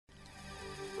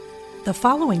The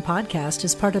following podcast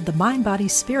is part of the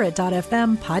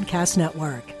MindBodySpirit.fm podcast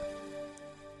network.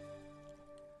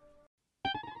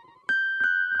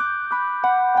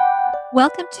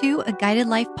 Welcome to A Guided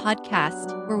Life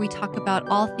podcast, where we talk about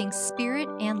all things spirit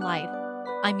and life.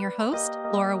 I'm your host,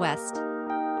 Laura West.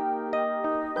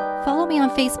 Follow me on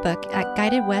Facebook at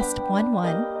Guided West 11,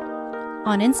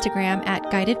 on Instagram at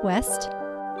Guided West,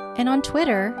 and on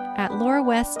Twitter at Laura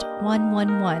West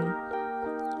 111.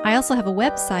 I also have a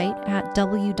website at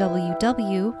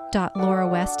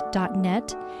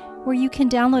www.laurawest.net, where you can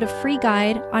download a free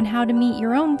guide on how to meet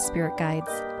your own spirit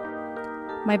guides.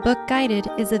 My book, Guided,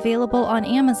 is available on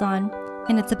Amazon,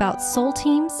 and it's about soul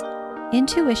teams,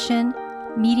 intuition,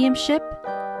 mediumship,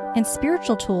 and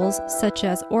spiritual tools such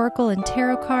as oracle and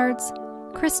tarot cards,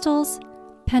 crystals,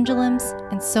 pendulums,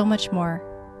 and so much more.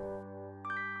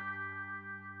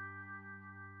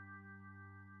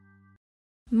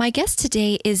 My guest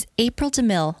today is April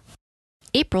DeMille.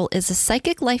 April is a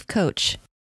psychic life coach.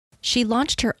 She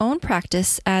launched her own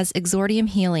practice as Exordium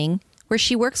Healing, where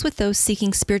she works with those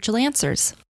seeking spiritual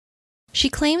answers. She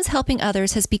claims helping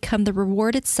others has become the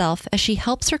reward itself as she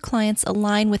helps her clients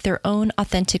align with their own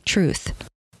authentic truth.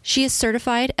 She is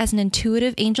certified as an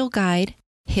intuitive angel guide,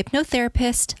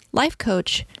 hypnotherapist, life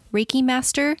coach, Reiki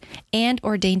master, and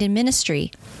ordained in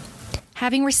ministry,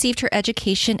 having received her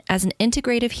education as an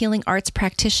integrative healing arts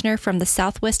practitioner from the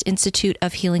Southwest Institute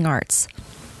of Healing Arts.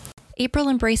 April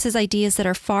embraces ideas that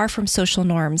are far from social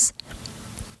norms.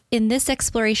 In this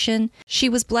exploration, she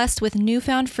was blessed with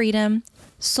newfound freedom,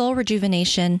 soul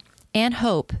rejuvenation, and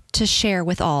hope to share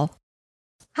with all.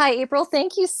 Hi, April.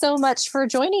 Thank you so much for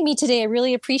joining me today. I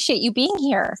really appreciate you being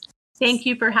here. Thank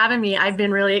you for having me. I've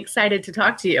been really excited to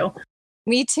talk to you.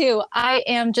 Me too. I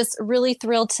am just really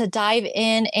thrilled to dive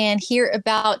in and hear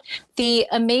about the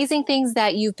amazing things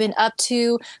that you've been up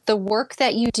to, the work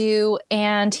that you do,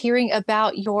 and hearing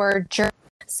about your journey.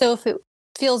 So if it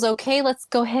feels okay, let's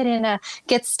go ahead and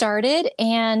get started.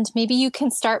 And maybe you can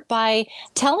start by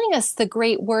telling us the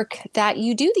great work that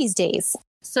you do these days.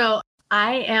 So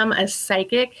I am a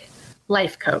psychic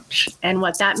life coach. And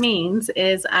what that means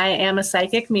is I am a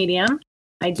psychic medium.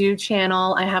 I do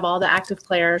channel, I have all the active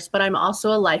players, but I'm also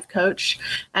a life coach,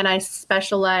 and I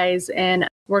specialize in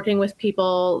working with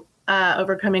people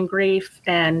overcoming grief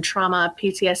and trauma,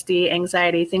 PTSD,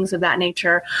 anxiety, things of that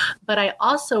nature. But I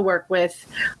also work with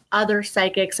other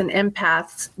psychics and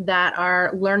empaths that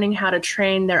are learning how to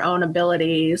train their own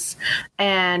abilities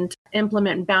and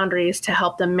implement boundaries to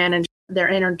help them manage their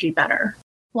energy better.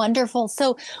 Wonderful.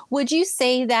 So would you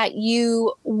say that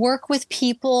you work with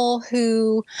people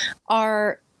who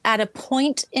are at a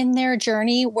point in their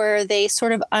journey where they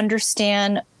sort of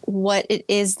understand what it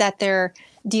is that they're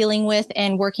dealing with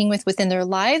and working with within their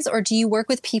lives? Or do you work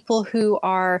with people who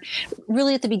are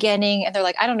really at the beginning and they're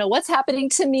like, I don't know what's happening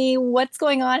to me, what's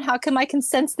going on, how come I can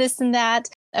sense this and that?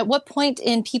 At what point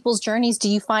in people's journeys do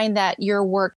you find that your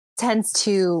work tends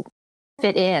to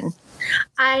fit in?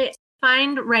 I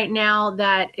find right now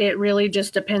that it really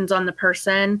just depends on the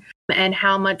person and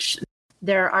how much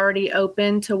they're already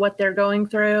open to what they're going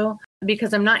through,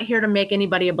 because I'm not here to make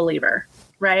anybody a believer,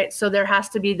 right? So there has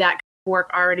to be that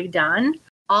work already done.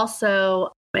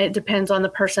 Also, it depends on the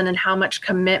person and how much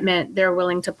commitment they're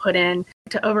willing to put in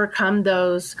to overcome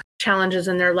those challenges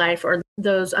in their life or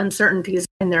those uncertainties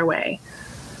in their way.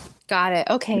 Got it.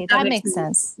 Okay. That makes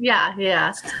sense.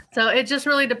 Yeah. So it just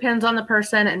really depends on the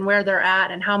person and where they're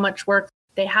at and how much work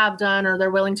they have done or they're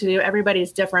willing to do.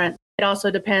 Everybody's different. It also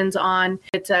depends on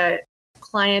if it's a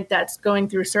client that's going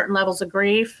through certain levels of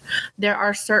grief. There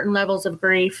are certain levels of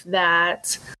grief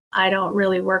that I don't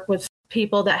really work with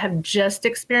people that have just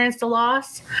experienced a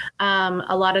loss.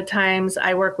 A lot of times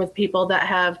I work with people that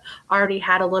have already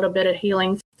had a little bit of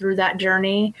healing through that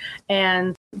journey,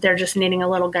 and they're just needing a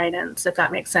little guidance, if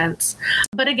that makes sense.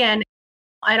 But again,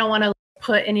 I don't want to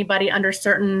put anybody under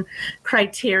certain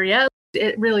criteria.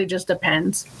 It really just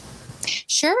depends.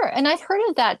 Sure. And I've heard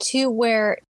of that too,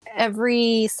 where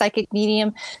every psychic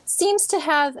medium seems to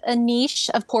have a niche.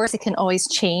 Of course, it can always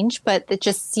change, but it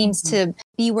just seems to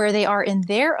be where they are in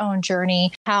their own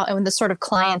journey, and the sort of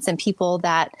clients and people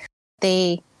that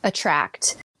they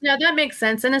attract. Yeah, that makes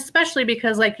sense. And especially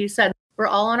because, like you said, we're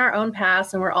all on our own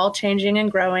paths and we're all changing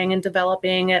and growing and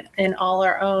developing it in all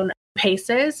our own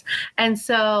paces. And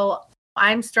so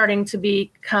I'm starting to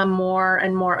become more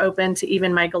and more open to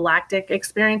even my galactic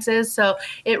experiences. So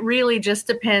it really just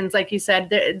depends. Like you said,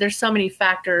 there's so many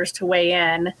factors to weigh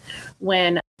in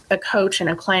when a coach and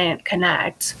a client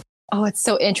connect. Oh, it's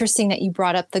so interesting that you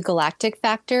brought up the galactic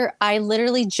factor. I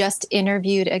literally just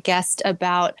interviewed a guest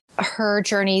about her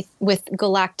journey with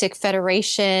Galactic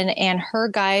Federation and her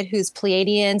guide who's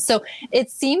Pleiadian. So it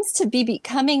seems to be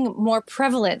becoming more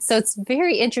prevalent. So it's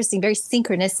very interesting, very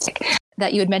synchronistic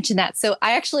that you had mentioned that. So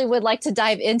I actually would like to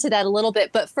dive into that a little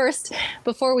bit. But first,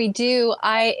 before we do,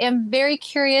 I am very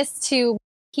curious to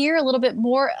hear a little bit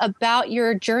more about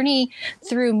your journey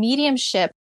through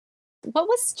mediumship. What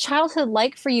was childhood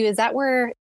like for you? Is that where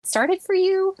it started for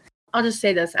you? I'll just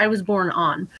say this. I was born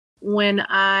on. When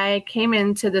I came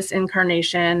into this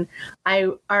incarnation, I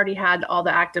already had all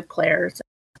the active clairs.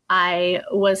 I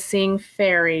was seeing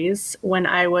fairies when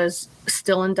I was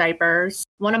still in diapers.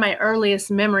 One of my earliest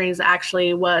memories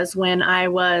actually was when I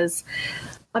was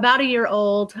about a year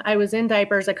old. I was in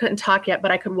diapers. I couldn't talk yet, but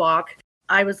I could walk.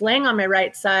 I was laying on my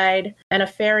right side and a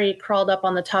fairy crawled up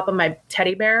on the top of my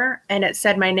teddy bear and it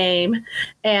said my name.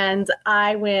 And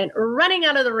I went running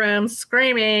out of the room,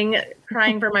 screaming,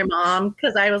 crying for my mom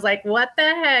because I was like, what the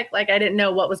heck? Like, I didn't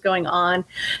know what was going on.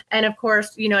 And of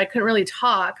course, I couldn't really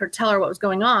talk or tell her what was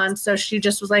going on. So she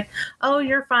just was like, oh,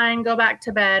 you're fine. Go back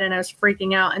to bed. And I was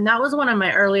freaking out. And that was one of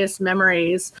my earliest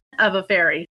memories of a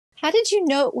fairy. How did you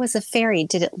know it was a fairy?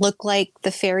 Did it look like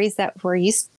the fairies that we're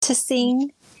used to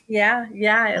seeing? Yeah.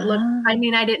 It looked,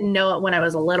 I didn't know it when I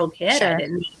was a little kid. Sure. I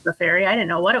didn't know the fairy. I didn't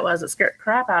know what it was. It scared the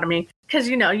crap out of me because,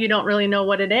 you don't really know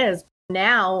what it is.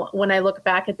 Now, when I look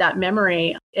back at that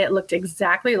memory, it looked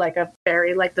exactly like a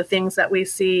fairy, like the things that we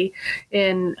see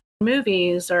in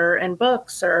movies or in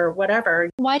books or whatever.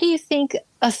 Why do you think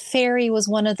a fairy was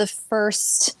one of the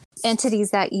first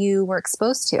entities that you were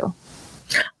exposed to?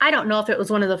 I don't know if it was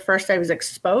one of the first I was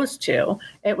exposed to.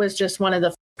 It was just one of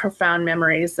the profound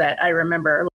memories that I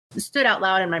remember. Stood out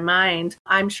loud in my mind.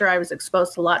 I'm sure I was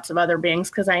exposed to lots of other beings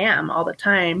because I am all the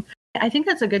time. I think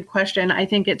that's a good question. I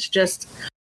think it's just,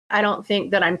 I don't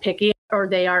think that I'm picky or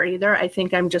they are either. I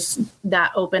think I'm just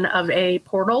that open of a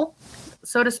portal,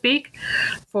 so to speak,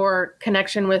 for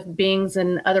connection with beings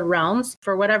in other realms.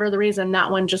 For whatever the reason, that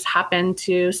one just happened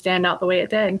to stand out the way it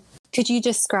did. Could you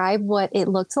describe what it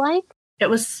looked like? It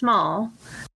was small.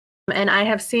 And I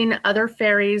have seen other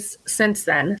fairies since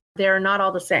then. They're not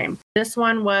all the same. This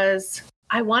one was,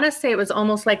 I want to say it was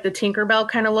almost like the Tinkerbell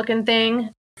kind of looking thing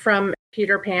from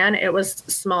Peter Pan. It was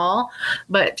small,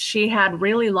 but she had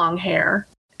really long hair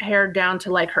down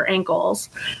to like her ankles.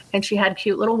 And she had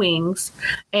cute little wings.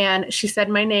 And she said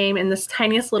my name in this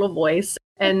tiniest little voice.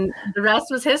 And the rest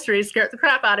was history. Scared the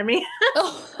crap out of me.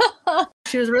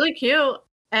 She was really cute.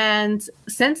 And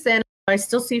since then, I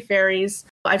still see fairies.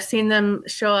 I've seen them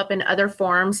show up in other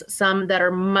forms, some that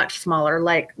are much smaller,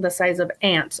 like the size of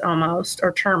ants almost,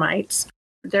 or termites.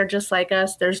 They're just like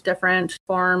us. There's different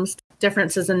forms,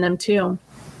 differences in them too.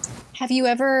 Have you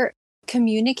ever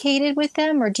communicated with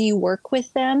them or do you work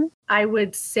with them? I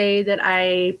would say that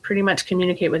I pretty much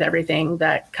communicate with everything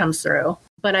that comes through,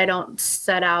 but I don't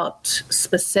set out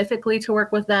specifically to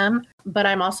work with them, but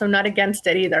I'm also not against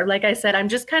it either. Like I said, I'm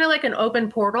just kind of like an open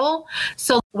portal.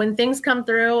 So when things come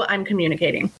through, I'm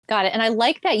communicating. Got it. And I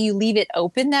like that you leave it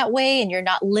open that way and you're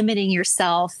not limiting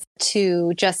yourself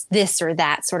to just this or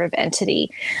that sort of entity.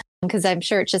 Because I'm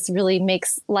sure it just really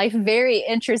makes life very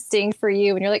interesting for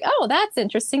you. And you're like, oh, that's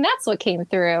interesting. That's what came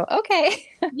through. Okay.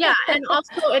 Yeah. And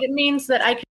also it means that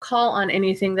I can call on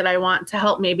anything that I want to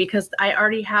help me because I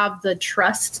already have the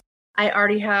trust. I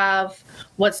already have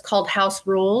what's called house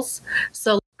rules.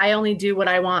 So I only do what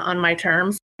I want on my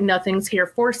terms. Nothing's here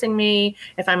forcing me.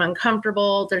 If I'm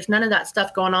uncomfortable, there's none of that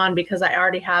stuff going on because I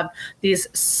already have these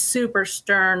super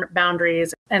stern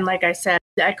boundaries. And like I said,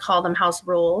 I call them house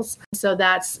rules. So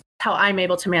that's how I'm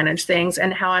able to manage things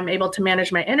and how I'm able to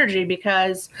manage my energy,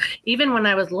 because even when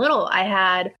I was little, I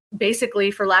had basically,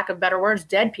 for lack of better words,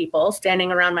 dead people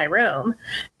standing around my room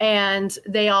and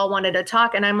they all wanted to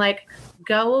talk. And I'm like,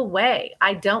 go away.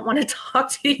 I don't want to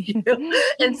talk to you.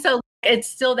 And so it's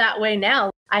still that way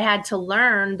now. I had to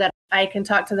learn that I can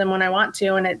talk to them when I want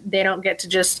to, and they don't get to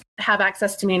just have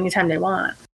access to me anytime they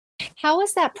want. How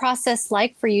was that process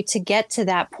like for you to get to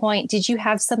that point? Did you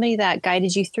have somebody that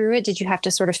guided you through it? Did you have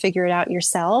to sort of figure it out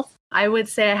yourself? I would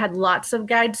say I had lots of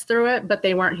guides through it, but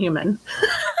they weren't human.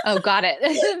 Oh, got it.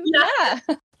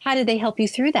 Yeah. How did they help you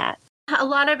through that? A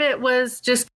lot of it was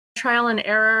just trial and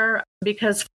error,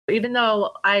 because even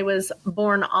though I was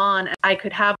born on, I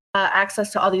could have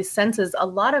access to all these senses. A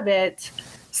lot of it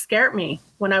scared me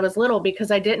when I was little because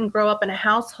I didn't grow up in a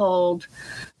household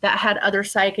that had other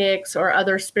psychics or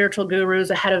other spiritual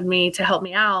gurus ahead of me to help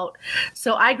me out.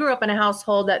 So I grew up in a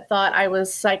household that thought I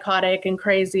was psychotic and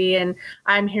crazy and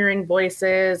I'm hearing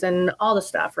voices and all the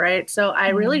stuff, right? So I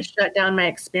really shut down my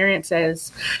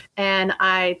experiences and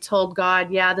I told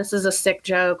God, yeah, this is a sick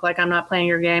joke. Like, I'm not playing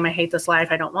your game. I hate this life.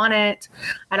 I don't want it.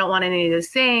 I don't want any of these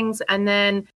things. And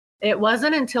then it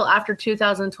wasn't until after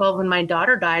 2012 when my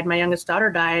daughter died, my youngest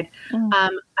daughter died,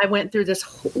 I went through this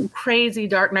crazy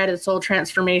dark night of the soul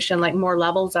transformation, like more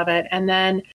levels of it. And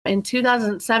then in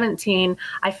 2017,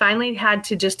 I finally had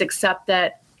to just accept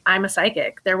that I'm a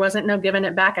psychic. There wasn't no giving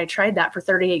it back. I tried that for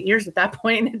 38 years at that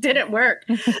point and it didn't work.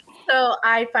 So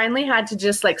I finally had to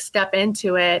just like step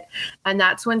into it. And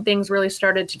that's when things really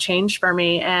started to change for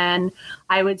me. And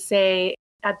I would say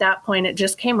at that point, it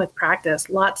just came with practice,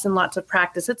 lots and lots of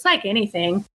practice. It's like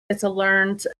anything. It's a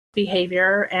learned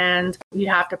behavior and you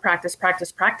have to practice.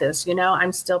 You know,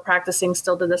 I'm still practicing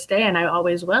still to this day and I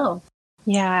always will.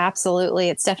 Yeah, absolutely.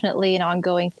 It's definitely an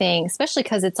ongoing thing, especially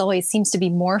because it's always seems to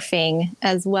be morphing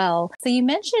as well. So you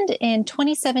mentioned in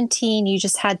 2017, you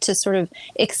just had to sort of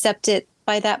accept it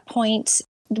by that point.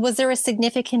 Was there a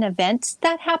significant event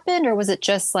that happened or was it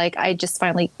just like, I just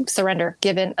finally surrender,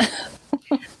 given?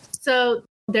 So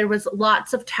there was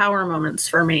lots of tower moments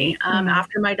for me.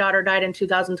 After my daughter died in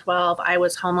 2012, I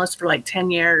was homeless for like 10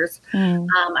 years.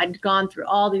 I'd gone through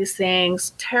all these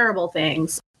things, terrible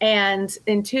things. And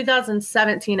in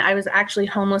 2017, I was actually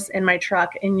homeless in my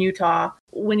truck in Utah.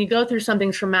 When you go through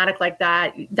something traumatic like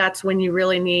that, that's when you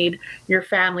really need your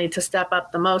family to step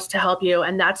up the most to help you.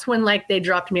 And that's when like they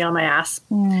dropped me on my ass.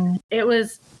 It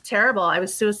was terrible. I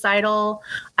was suicidal.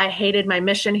 I hated my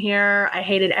mission here. I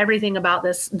hated everything about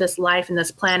this life and this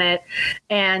planet.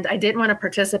 And I didn't want to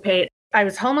participate. I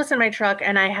was homeless in my truck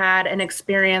and I had an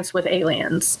experience with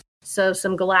aliens. So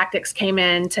some Galactics came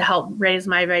in to help raise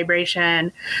my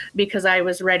vibration because I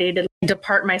was ready to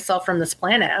depart myself from this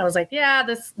planet. I was like, yeah,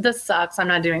 this sucks. I'm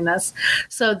not doing this.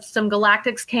 So some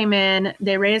Galactics came in,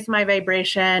 they raised my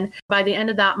vibration. By the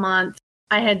end of that month,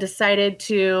 I had decided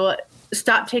to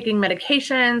stop taking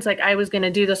medications. Like I was going to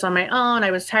do this on my own.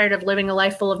 I was tired of living a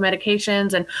life full of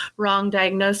medications and wrong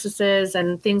diagnoses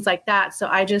and things like that. So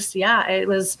I just, it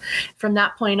was from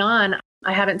that point on,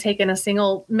 I haven't taken a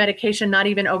single medication, not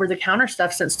even over-the-counter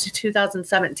stuff since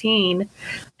 2017.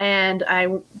 And I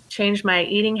changed my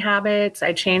eating habits.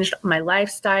 I changed my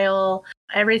lifestyle.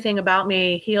 Everything about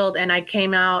me healed. And I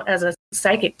came out as a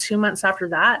psychic 2 months after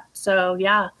that. So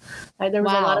there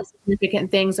was a lot of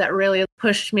significant things that really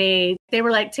pushed me. They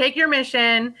were like, take your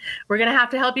mission. We're going to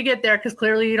have to help you get there because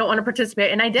clearly you don't want to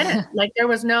participate. And I didn't. Like there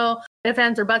was no ifs,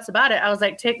 ands, or buts about it. I was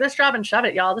like, take this job and shove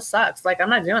it, y'all. This sucks. Like, I'm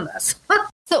not doing this.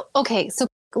 So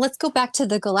let's go back to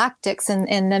the Galactics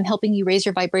and them helping you raise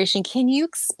your vibration. Can you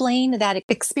explain that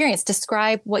experience?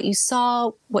 Describe what you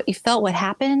saw, what you felt, what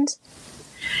happened?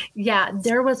 Yeah,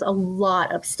 there was a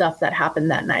lot of stuff that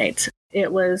happened that night.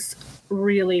 It was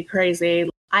really crazy.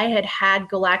 I had had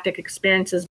galactic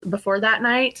experiences before that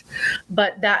night,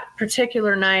 but that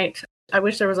particular night, I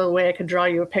wish there was a way I could draw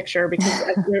you a picture because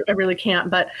I really can't,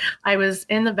 but I was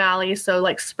in the valley. So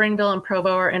like Springville and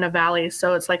Provo are in a valley.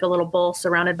 So it's like a little bowl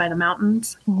surrounded by the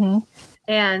mountains.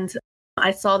 And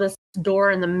I saw this door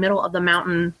in the middle of the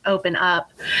mountain open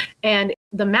up and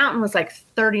the mountain was like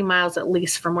 30 miles at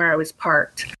least from where I was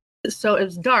parked. So it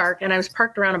was dark and I was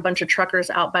parked around a bunch of truckers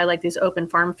out by like these open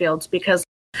farm fields because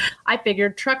I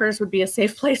figured truckers would be a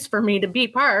safe place for me to be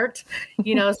parked.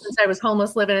 You know, since I was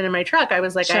homeless living in my truck, I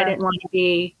was like, I didn't want to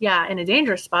be, in a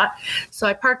dangerous spot. So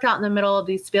I parked out in the middle of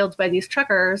these fields by these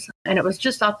truckers and it was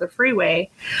just off the freeway.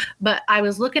 But I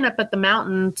was looking up at the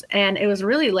mountains and it was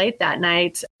really late that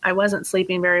night. I wasn't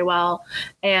sleeping very well.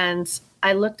 And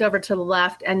I looked over to the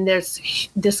left and there's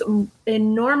this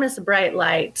enormous bright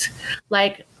light,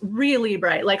 like really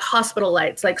bright, like hospital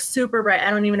lights, like super bright.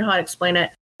 I don't even know how to explain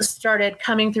it. Started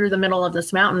coming through the middle of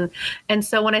this mountain. And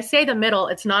so when I say the middle,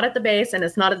 it's not at the base and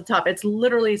it's not at the top. It's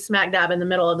literally smack dab in the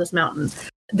middle of this mountain.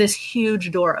 This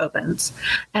huge door opens.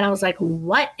 And I was like,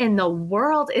 what in the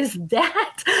world is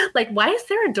that? Like, why is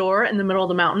there a door in the middle of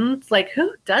the mountains? Like,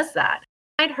 who does that?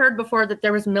 I'd heard before that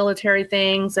there was military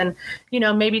things and,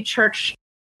 maybe church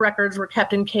records were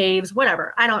kept in caves,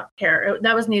 whatever. I don't care.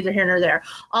 That was neither here nor there.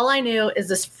 All I knew is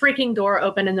this freaking door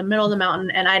opened in the middle of the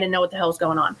mountain and I didn't know what the hell was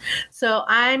going on. So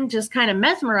I'm just kind of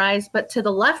mesmerized, but to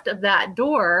the left of that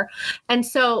door. And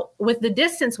so with the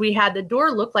distance we had, the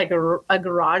door looked like a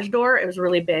garage door. It was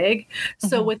really big.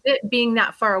 So with it being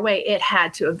that far away, it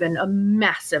had to have been a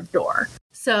massive door.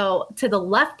 So to the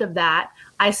left of that,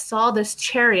 I saw this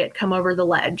chariot come over the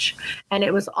ledge, and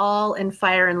it was all in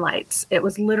fire and lights. It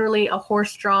was literally a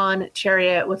horse-drawn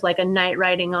chariot with like a knight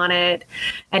riding on it,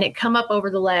 and it come up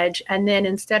over the ledge. And then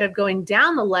instead of going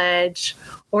down the ledge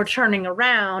or turning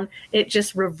around, it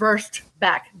just reversed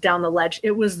back down the ledge.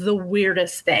 It was the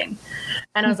weirdest thing.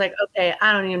 And I was like, okay,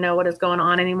 I don't even know what is going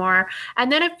on anymore.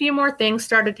 And then a few more things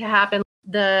started to happen.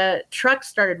 The truck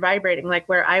started vibrating, like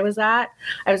where I was at.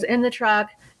 I was in the truck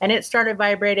and it started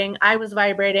vibrating. I was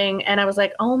vibrating and I was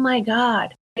like, oh my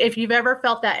God. If you've ever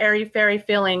felt that airy-fairy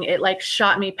feeling, it like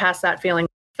shot me past that feeling.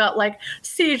 Felt like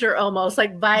seizure almost,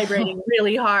 like vibrating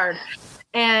really hard.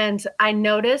 And I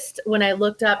noticed when I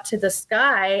looked up to the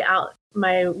sky out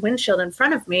my windshield in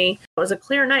front of me, it was a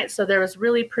clear night. So there was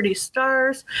really pretty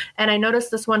stars. And I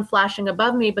noticed this one flashing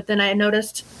above me, but then I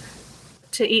noticed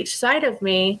to each side of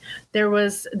me, there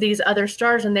was these other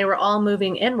stars and they were all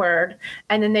moving inward.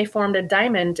 And then they formed a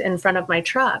diamond in front of my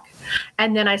truck.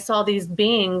 And then I saw these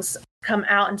beings come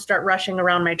out and start rushing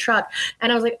around my truck.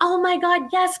 And I was like, oh my God,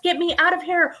 yes, get me out of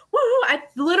here. Woo! I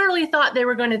literally thought they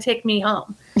were going to take me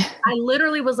home. I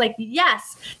literally was like,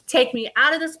 yes, take me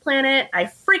out of this planet. I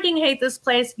freaking hate this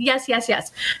place. Yes, yes,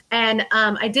 yes. And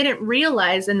I didn't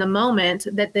realize in the moment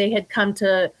that they had come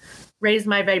to raise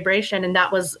my vibration, and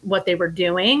that was what they were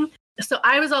doing. So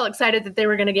I was all excited that they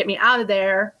were going to get me out of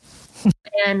there.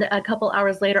 And a couple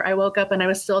hours later, I woke up and I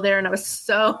was still there, and I was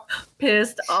so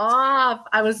pissed off.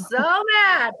 I was so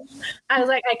mad. I was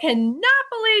like, I cannot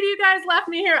believe you guys left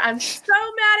me here. I'm so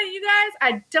mad at you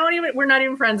guys. We're not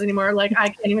even friends anymore. Like, I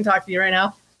can't even talk to you right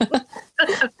now.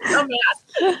 I'm so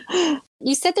mad.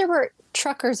 You said there were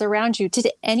truckers around you. Did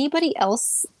anybody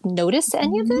else notice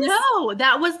any of this? No,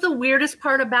 that was the weirdest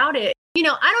part about it. You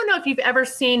know, I don't know if you've ever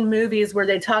seen movies where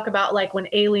they talk about like when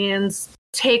aliens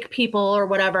take people or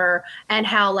whatever and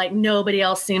how like nobody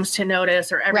else seems to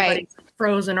notice or everybody's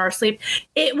frozen or asleep.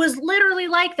 It was literally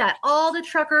like that. All the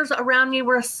truckers around me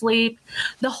were asleep.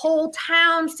 The whole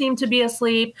town seemed to be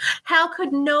asleep. How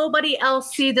could nobody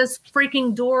else see this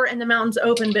freaking door in the mountains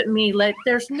open but me? Like,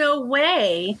 there's no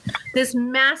way this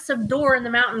massive door in the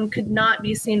mountain could not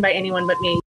be seen by anyone but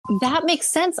me. That makes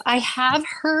sense. I have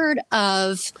heard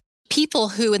of people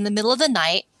who in the middle of the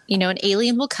night, you know, an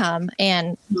alien will come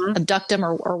and abduct them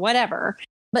or whatever.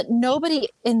 But nobody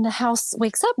in the house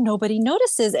wakes up. Nobody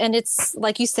notices. And it's,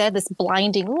 like you said, this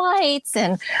blinding lights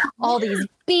and all these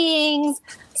beings.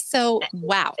 So,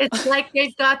 wow. It's like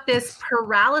they've got this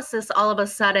paralysis all of a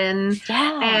sudden.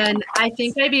 Yeah. And I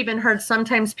think I've even heard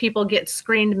sometimes people get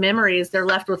screened memories. They're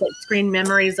left with like screened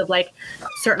memories of like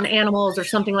certain animals or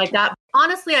something like that.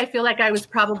 Honestly, I feel like I was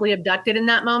probably abducted in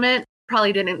that moment.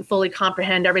 Probably didn't fully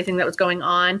comprehend everything that was going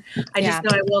on. I just know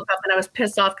I woke up and I was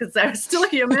pissed off because I was still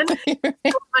human in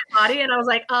my body. And I was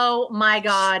like, oh my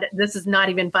God, this is not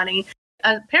even funny.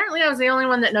 Apparently I was the only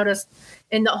one that noticed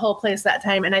in the whole place that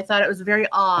time. And I thought it was very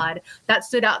odd. That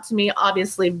stood out to me,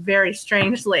 obviously, very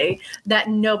strangely, that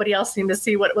nobody else seemed to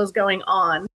see what was going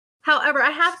on. However,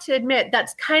 I have to admit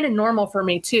that's kind of normal for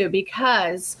me too,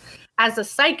 because as a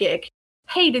psychic,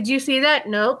 hey, did you see that?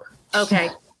 Nope. Okay.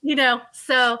 You know,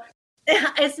 so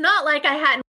it's not like I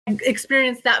hadn't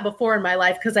experienced that before in my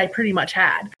life, because I pretty much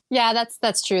had. Yeah,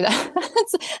 that's true.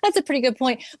 That's a pretty good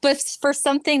point. But for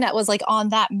something that was like on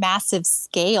that massive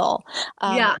scale,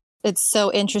 it's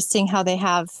so interesting how they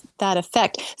have that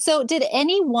effect. So did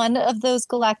any one of those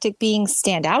galactic beings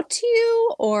stand out to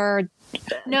you, or?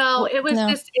 No, it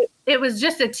was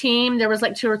just a team. There was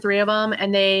like 2 or 3 of them,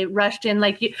 and they rushed in.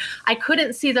 Like, I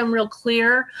couldn't see them real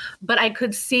clear, but I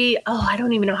could see. Oh, I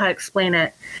don't even know how to explain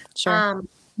it. Sure.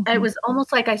 It was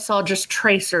almost like I saw just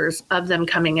tracers of them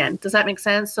coming in. Does that make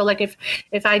sense? So, like,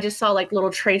 if I just saw like little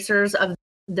tracers of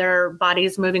their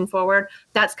bodies moving forward,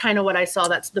 that's kind of what I saw.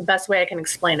 That's the best way I can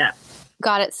explain it.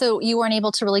 Got it. So you weren't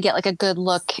able to really get like a good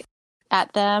look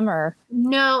at them, or?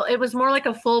 No, it was more like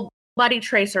a full body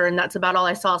tracer, and that's about all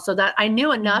I saw. So that I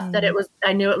knew enough that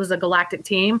I knew it was a galactic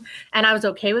team, and I was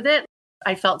okay with it.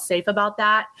 I felt safe about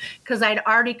that because I'd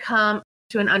already come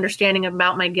to an understanding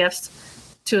about my gifts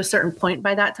to a certain point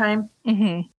by that time.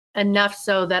 Enough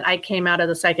so that I came out of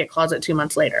the psychic closet 2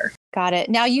 months later. Got it.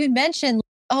 Now you mentioned,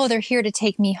 oh, they're here to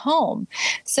take me home.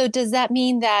 So does that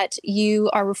mean that you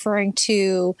are referring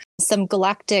to some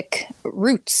galactic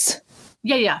roots?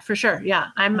 Yeah, for sure. Yeah.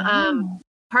 I'm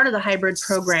part of the hybrid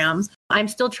program. I'm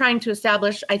still trying to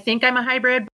establish, I think I'm a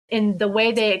hybrid. In the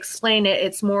way they explain it,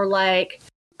 it's more like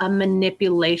a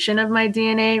manipulation of my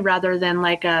DNA rather than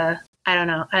like I don't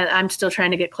know. I'm still trying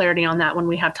to get clarity on that when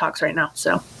we have talks right now.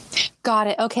 So. Got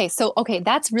it. Okay. So,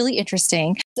 that's really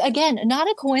interesting. Again, not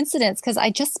a coincidence, because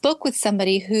I just spoke with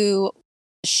somebody who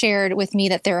shared with me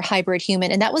that they're a hybrid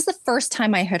human. And that was the first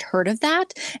time I had heard of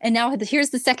that. And now here's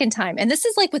the second time. And this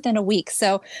is like within a week.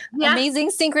 So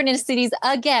amazing synchronicities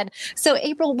again. So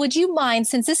April, would you mind,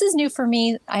 since this is new for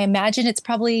me, I imagine it's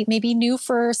probably maybe new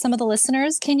for some of the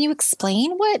listeners. Can you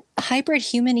explain what a hybrid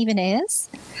human even is?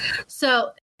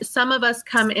 So some of us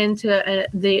come into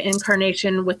the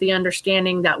incarnation with the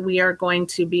understanding that we are going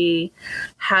to be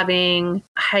having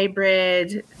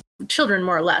hybrid children,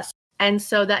 more or less. And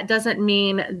so that doesn't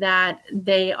mean that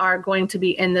they are going to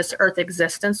be in this earth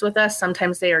existence with us.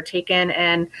 Sometimes they are taken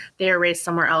and they are raised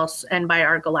somewhere else and by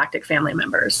our galactic family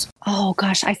members. Oh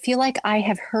gosh, I feel like I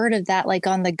have heard of that, like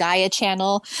on the Gaia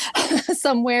channel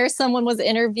somewhere, someone was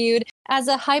interviewed as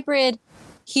a hybrid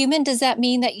human. Does that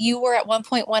mean that you were at one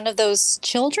point one of those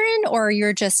children, or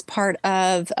you're just part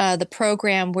of the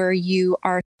program where you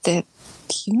are the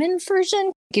human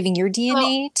version, giving your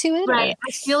DNA to it? Right.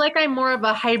 I feel like I'm more of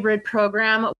a hybrid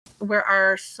program where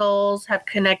our souls have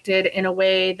connected in a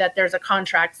way that there's a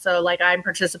contract. So like I'm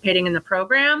participating in the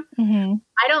program. Mm-hmm.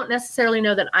 I don't necessarily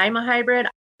know that I'm a hybrid.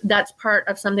 That's part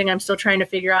of something I'm still trying to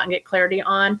figure out and get clarity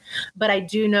on. But I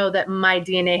do know that my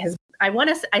DNA has,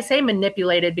 I say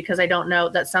manipulated because I don't know,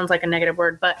 that sounds like a negative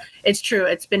word, but it's true.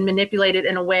 It's been manipulated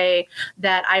in a way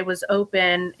that I was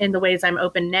open in the ways I'm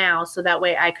open now. So that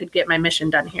way I could get my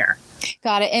mission done here.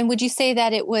 Got it. And would you say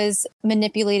that it was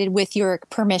manipulated with your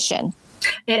permission?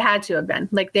 It had to have been.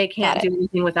 Like they can't do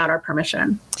anything without our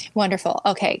permission. Wonderful.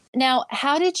 Okay. Now,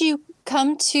 how did you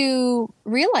come to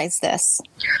realize this?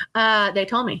 They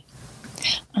told me.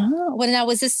 Oh, well, now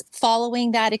was this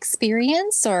following that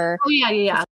experience or? Oh,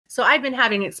 yeah. So I've been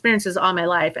having experiences all my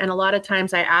life. And a lot of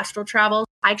times I astral travel.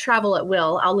 I travel at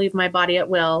will. I'll leave my body at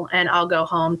will and I'll go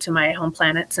home to my home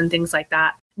planets and things like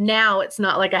that. Now it's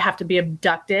not like I have to be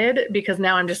abducted because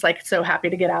now I'm just like so happy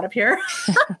to get out of here.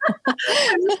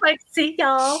 I'm just like, see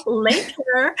y'all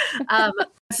later.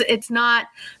 It's not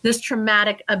this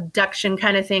traumatic abduction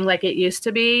kind of thing like it used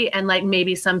to be. And like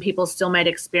maybe some people still might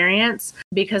experience,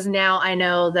 because now I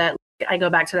know that I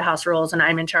go back to the house rules and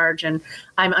I'm in charge and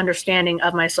I'm understanding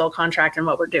of my soul contract and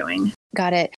what we're doing.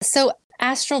 Got it. So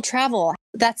astral travel,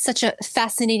 that's such a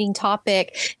fascinating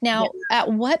topic. Now,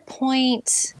 At what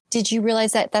point did you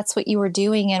realize that that's what you were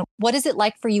doing? And what is it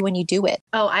like for you when you do it?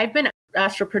 Oh, I've been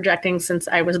astral projecting since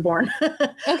I was born.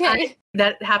 Okay.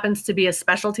 That happens to be a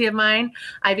specialty of mine.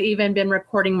 I've even been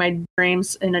recording my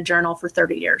dreams in a journal for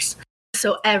 30 years.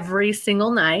 So every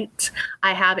single night,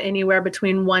 I have anywhere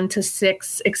between 1 to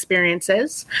 6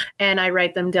 experiences, and I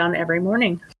write them down every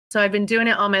morning. So I've been doing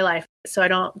it all my life. So I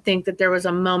don't think that there was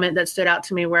a moment that stood out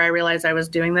to me where I realized I was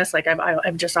doing this. Like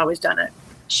I've just always done it.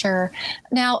 Sure.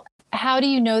 Now, how do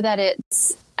you know that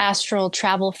it's astral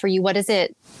travel for you? What does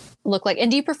it look like? And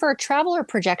do you prefer travel or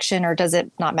projection, or does it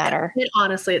not matter?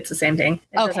 Honestly, it's the same thing.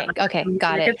 Okay.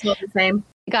 Got it. It's all the same.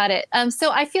 Got it.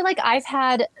 So I feel like I've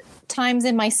had times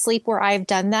in my sleep where I've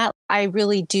done that. I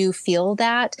really do feel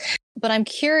that. But I'm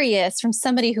curious, from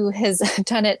somebody who has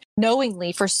done it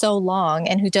knowingly for so long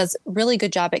and who does a really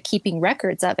good job at keeping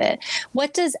records of it,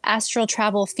 what does astral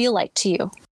travel feel like to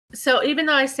you? So even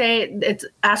though I say it's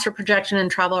astral projection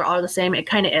and travel are all the same, it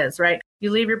kind of is, right?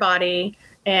 You leave your body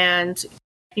and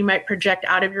you might project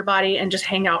out of your body and just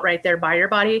hang out right there by your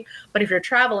body. But if you're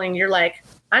traveling, you're like,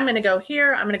 I'm going to go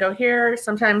here. I'm going to go here.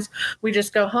 Sometimes we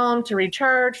just go home to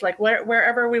recharge, like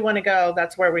wherever we want to go,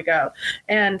 that's where we go.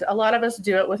 And a lot of us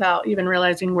do it without even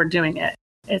realizing we're doing it.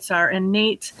 It's our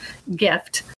innate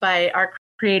gift by our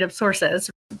creative sources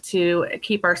to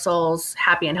keep our souls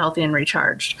happy and healthy and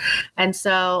recharged. And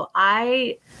so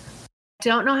I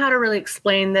don't know how to really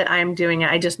explain that I'm doing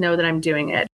it. I just know that I'm doing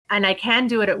it. And I can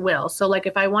do it at will. So like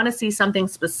if I want to see something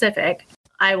specific,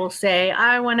 I will say,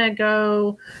 I want to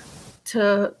go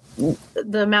to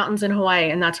the mountains in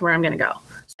Hawaii, and that's where I'm going to go.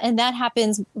 And that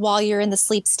happens while you're in the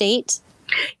sleep state?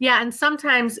 Yeah. And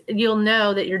sometimes you'll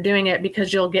know that you're doing it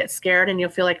because you'll get scared and you'll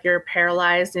feel like you're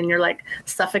paralyzed and you're like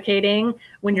suffocating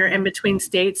when you're in between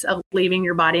states of leaving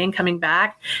your body and coming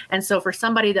back. And so for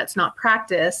somebody that's not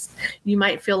practiced, you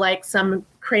might feel like some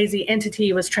crazy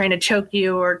entity was trying to choke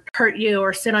you or hurt you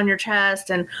or sit on your chest,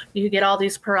 and you get all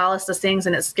these paralysis things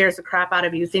and it scares the crap out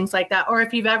of you, things like that. Or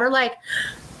if you've ever like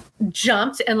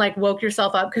jumped and like woke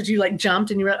yourself up because you like jumped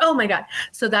and you were like, oh my God.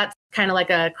 So that's kind of like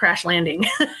a crash landing.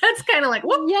 That's kind of like,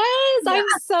 whoop. Yes, yeah.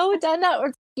 I've so done that.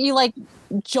 Or you like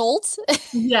jolt.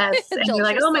 Yes. And you're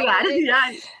like, oh my God.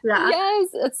 Yeah. Yes.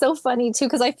 It's so funny too.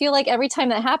 Cause I feel like every time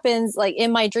that happens, like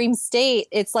in my dream state,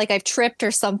 it's like I've tripped or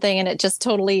something and it just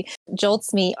totally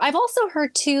jolts me. I've also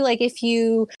heard too, like if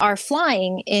you are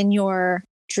flying in your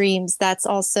dreams, that's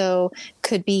also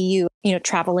could be you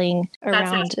traveling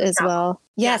around as well.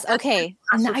 Yes. Yeah, okay.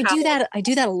 And I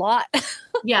do that a lot.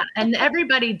 Yeah. And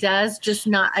everybody does, just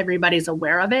not everybody's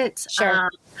aware of it. Sure.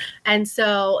 And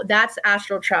so that's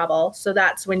astral travel. So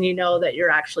that's when you know that you're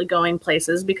actually going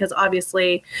places, because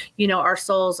obviously, our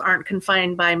souls aren't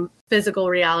confined by physical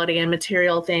reality and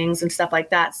material things and stuff like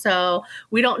that. So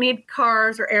we don't need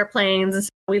cars or airplanes.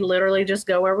 We literally just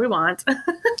go where we want.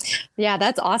 Yeah,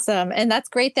 that's awesome. And that's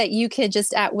great that you could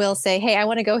just at will say, hey, I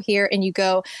want to go here, and you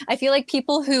go. I feel like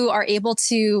people who are able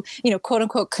to, quote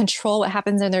unquote, control what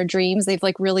happens in their dreams, they've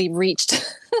like really reached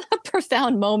a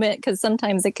profound moment, because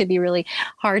sometimes it could be really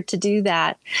hard to do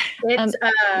that.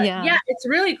 It's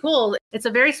really cool. It's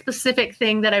a very specific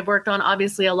thing that I've worked on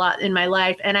obviously a lot in my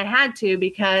life. And I had to,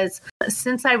 because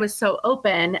since I was so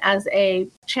open as a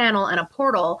channel and a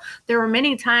portal, there were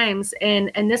many times, and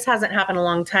this hasn't happened a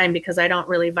long time because I don't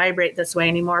really vibrate this way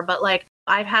anymore, but like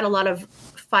I've had a lot of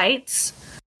fights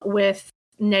with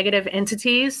negative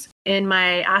entities in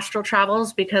my astral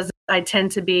travels, because I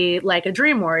tend to be like a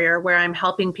dream warrior where I'm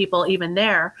helping people even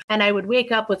there. And I would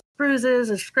wake up with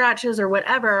bruises or scratches or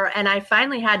whatever. And I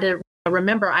finally had to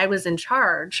remember I was in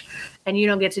charge, and you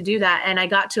don't get to do that. And I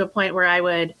got to a point where I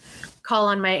would call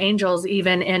on my angels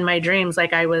even in my dreams.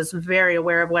 Like I was very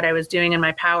aware of what I was doing and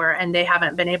my power, and they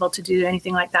haven't been able to do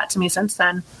anything like that to me since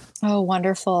then. Oh,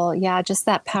 wonderful. Yeah, just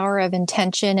that power of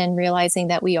intention and realizing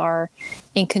that we are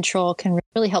in control can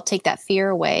really help take that fear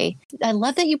away. I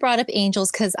love that you brought up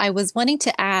angels, because I was wanting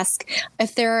to ask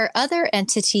if there are other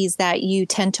entities that you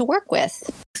tend to work with.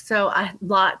 So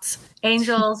lots.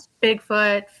 Angels,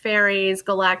 Bigfoot, fairies,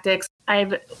 galactics.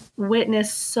 I've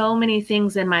witnessed so many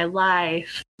things in my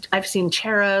life. I've seen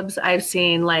cherubs. I've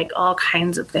seen like all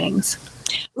kinds of things.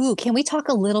 Ooh, can we talk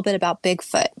a little bit about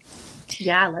Bigfoot?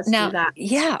 Yeah, let's do that.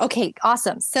 Yeah. Okay.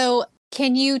 Awesome. So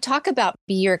can you talk about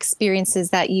your experiences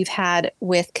that you've had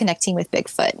with connecting with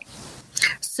Bigfoot?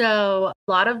 So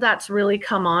a lot of that's really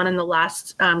come on in the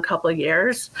last couple of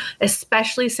years,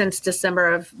 especially since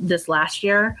December of this last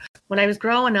year. When I was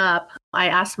growing up, I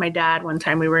asked my dad one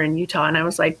time, we were in Utah, and I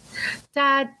was like,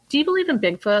 Dad, do you believe in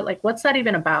Bigfoot? Like, what's that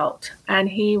even about? And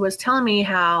he was telling me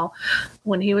how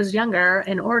when he was younger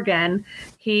in Oregon,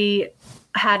 he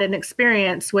had an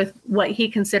experience with what he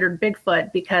considered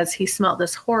Bigfoot, because he smelled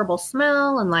this horrible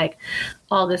smell and like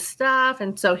all this stuff.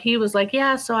 And so he was like,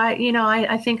 yeah, so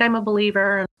I think I'm a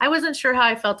believer. I wasn't sure how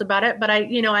I felt about it, but I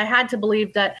had to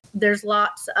believe that there's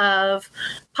lots of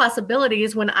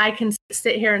possibilities when I can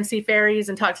sit here and see fairies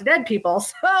and talk to dead people.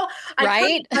 So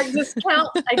I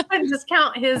couldn't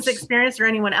discount his experience or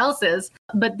anyone else's.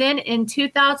 But then in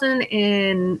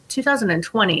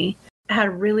 2020, I had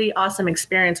a really awesome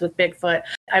experience with Bigfoot.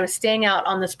 I was staying out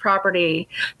on this property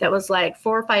that was like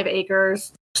 4 or 5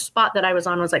 acres. The spot that I was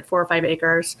on was like 4 or 5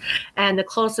 acres. And the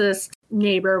closest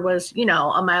neighbor was,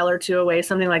 a mile or two away,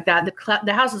 something like that.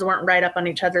 The houses weren't right up on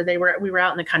each other. We were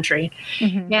out in the country.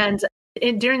 Mm-hmm. And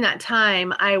during that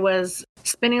time, I was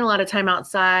spending a lot of time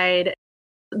outside.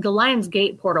 The Lion's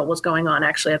Gate portal was going on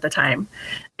actually at the time.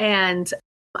 And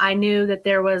I knew that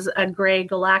there was a gray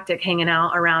galactic hanging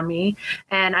out around me,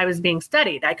 and I was being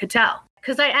studied. I could tell,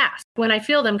 because I asked. When I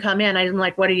feel them come in, I'm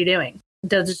like, what are you doing?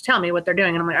 They'll just tell me what they're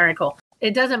doing. And I'm like, all right, cool.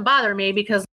 It doesn't bother me,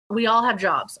 because we all have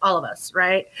jobs, all of us,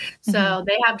 right? So mm-hmm.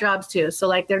 They have jobs too. So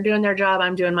like they're doing their job,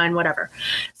 I'm doing mine, whatever.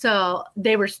 So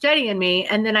they were studying me.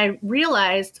 And then I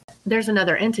realized there's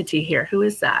another entity here. Who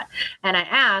is that? And I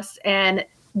asked, and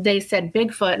they said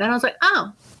Bigfoot. And I was like,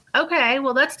 oh, okay,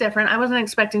 well, that's different. I wasn't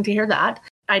expecting to hear that.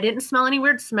 I didn't smell any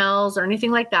weird smells or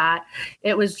anything like that.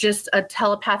 It was just a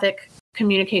telepathic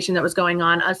communication that was going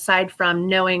on, aside from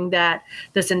knowing that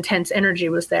this intense energy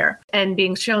was there and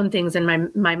being shown things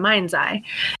in my mind's eye.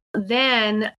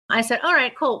 Then I said, all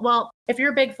right, cool. Well, if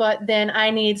you're Bigfoot, then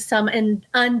I need some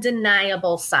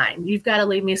undeniable sign. You've got to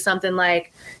leave me something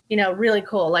like, really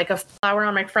cool, like a flower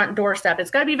on my front doorstep.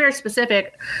 It's got to be very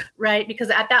specific, right? Because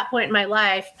at that point in my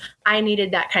life, I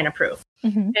needed that kind of proof.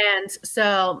 Mm-hmm. And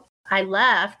so I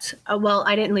left. Well,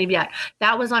 I didn't leave yet.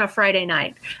 That was on a Friday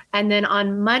night. And then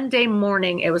on Monday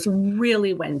morning, it was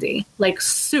really windy, like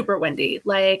super windy,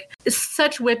 like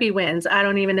such whippy winds. I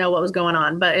don't even know what was going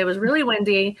on, but it was really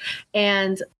windy.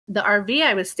 And the RV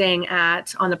I was staying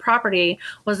at on the property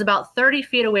was about 30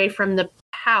 feet away from the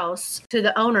house to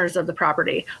the owners of the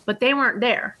property, but they weren't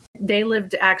there. They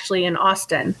lived actually in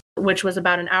Austin, which was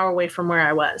about an hour away from where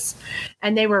I was.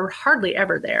 And they were hardly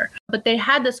ever there. But they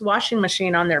had this washing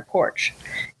machine on their porch.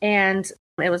 And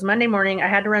It was Monday morning. I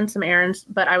had to run some errands,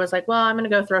 but I was like, well, I'm going to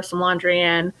go throw some laundry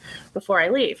in before I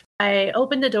leave. I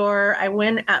opened the door. I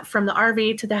went from the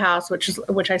RV to the house,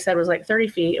 which I said was like 30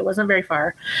 feet. It wasn't very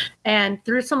far, and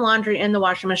threw some laundry in the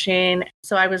washing machine.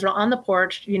 So I was on the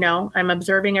porch, I'm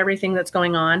observing everything that's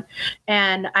going on,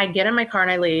 and I get in my car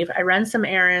and I leave. I run some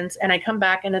errands and I come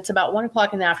back, and it's about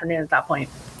 1:00 in the afternoon at that point.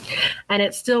 And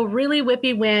it's still really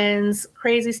whippy winds,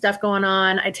 crazy stuff going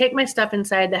on. I take my stuff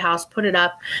inside the house, put it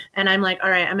up, and I'm like, all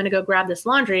right, I'm going to go grab this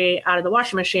laundry out of the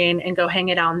washing machine and go hang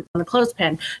it on the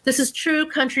clothespin. This is true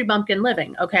country bumpkin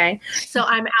living, okay? So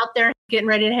I'm out there getting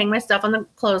ready to hang my stuff on the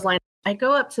clothesline. I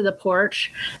go up to the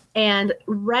porch, and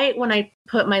right when I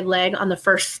put my leg on the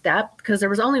first step, because there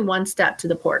was only one step to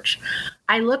the porch,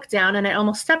 I looked down and I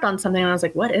almost stepped on something, and I was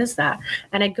like, what is that?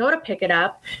 And I go to pick it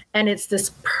up, and it's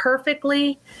this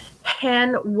perfectly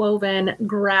hand-woven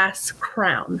grass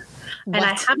crown. What?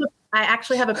 And I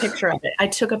actually have a picture of it. I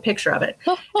took a picture of it.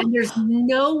 And there's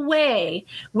no way,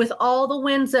 with all the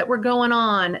winds that were going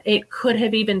on, it could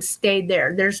have even stayed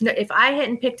there. If I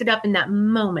hadn't picked it up in that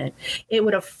moment, it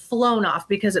would have flown off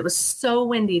because it was so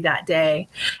windy that day.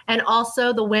 And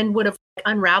also the wind would have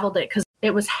unraveled it because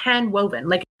it was hand woven.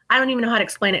 Like, I don't even know how to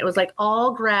explain it. It was like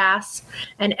all grass,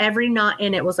 and every knot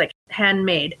in it was like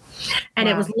handmade. And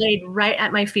Wow. It was laid right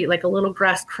at my feet, like a little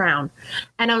grass crown.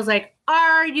 And I was like,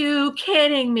 are you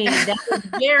kidding me? That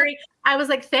was I was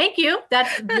like, thank you.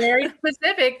 That's very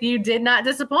specific. You did not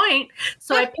disappoint.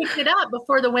 So I picked it up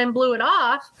before the wind blew it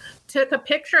off, took a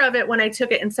picture of it when I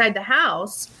took it inside the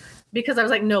house, because I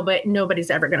was like, no, but nobody's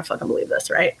ever going to fucking believe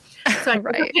this, right? So I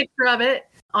took a picture of it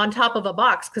on top of a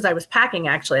box, because I was packing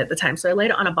actually at the time. So I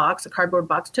laid it on a cardboard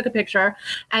box, took a picture,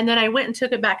 and then I went and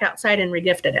took it back outside and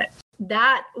regifted it.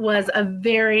 That was a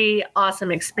very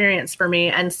awesome experience for me.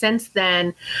 And since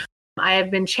then, I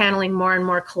have been channeling more and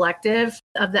more collective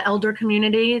of the elder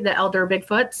community, the elder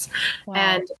Bigfoots. Wow.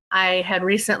 And I had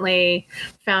recently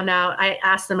found out, I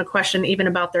asked them a question even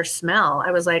about their smell.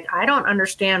 I was like, I don't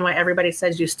understand why everybody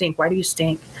says you stink. Why do you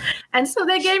stink? And so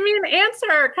they gave me an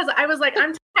answer, because I was like,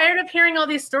 I'm tired of hearing all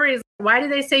these stories. Why do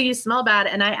they say you smell bad?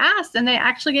 And I asked, and they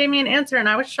actually gave me an answer, and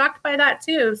I was shocked by that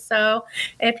too. So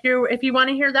if you want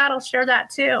to hear that, I'll share that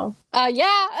too.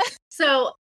 Yeah.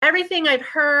 So everything I've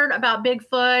heard about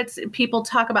Bigfoot, people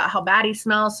talk about how bad he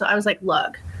smells. So I was like,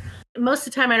 look, most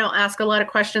of the time I don't ask a lot of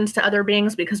questions to other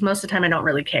beings, because most of the time I don't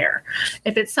really care.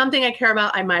 If it's something I care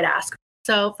about, I might ask.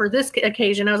 So for this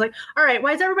occasion, I was like, all right,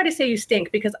 why does everybody say you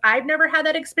stink? Because I've never had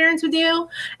that experience with you,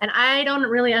 and I don't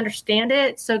really understand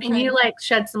it. So can you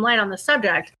shed some light on the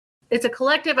subject? It's a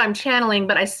collective I'm channeling,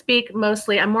 but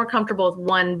I'm more comfortable with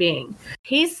one being.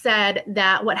 He said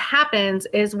that what happens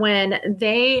is when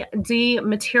they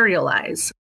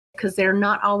dematerialize, because they're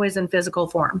not always in physical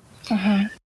form,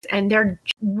 and they're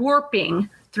warping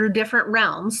through different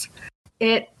realms,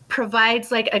 it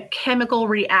provides like a chemical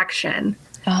reaction.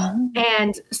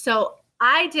 And so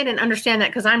I didn't understand that,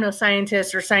 because I'm no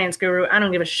scientist or science guru. I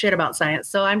don't give a shit about science.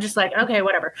 So I'm just like, okay,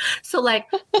 whatever. So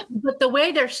but the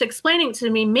way they're explaining it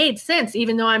to me made sense,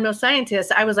 even though I'm no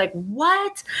scientist. I was like,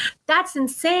 what? That's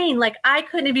insane. Like, I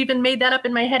couldn't have even made that up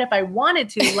in my head if I wanted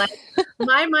to. Like,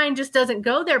 my mind just doesn't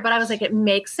go there. But I was like, it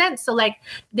makes sense. So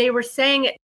they were saying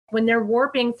it, when they're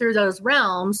warping through those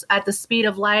realms at the speed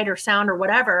of light or sound or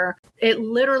whatever, it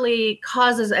literally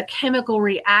causes a chemical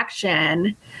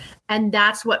reaction. And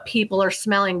that's what people are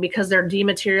smelling, because they're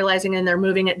dematerializing and they're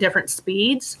moving at different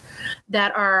speeds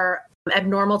that are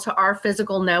abnormal to our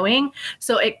physical knowing.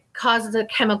 So it causes a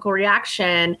chemical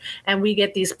reaction, and we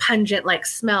get these pungent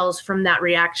smells from that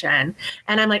reaction.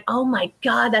 And I'm like, oh my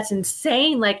God, that's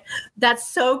insane. Like,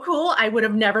 that's so cool. I would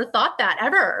have never thought that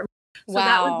ever. So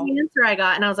that was the answer I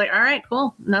got. And I was like, all right,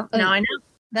 cool. No, now I know.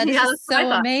 That is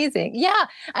so amazing. Yeah.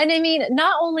 And I mean,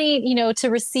 not only, to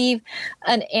receive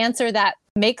an answer that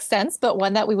makes sense, but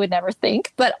one that we would never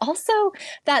think, but also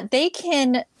that they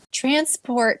can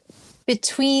transport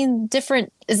between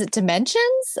different, is it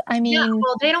dimensions? I mean, yeah,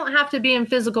 well, they don't have to be in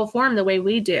physical form the way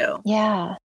we do.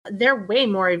 Yeah. They're way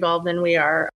more evolved than we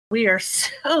are. We are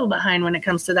so behind when it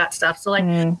comes to that stuff. So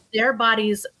their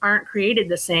bodies aren't created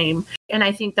the same. And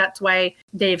I think that's why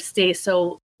they stay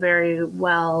so very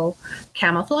well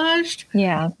camouflaged.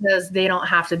 Yeah. Because they don't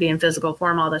have to be in physical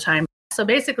form all the time. So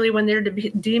basically, when they're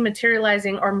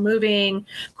dematerializing or moving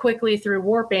quickly through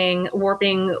warping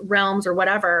realms or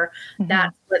whatever,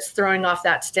 that's what's throwing off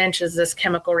that stench, is this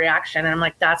chemical reaction. And I'm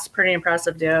like, that's pretty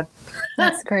impressive, dude.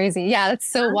 That's crazy. Yeah, that's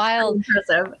so wild.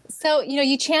 Impressive. So,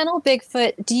 you channel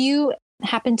Bigfoot. Do you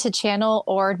happen to channel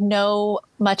or know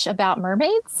much about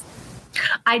mermaids?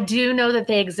 I do know that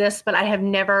they exist, but I have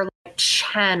never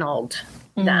channeled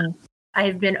them.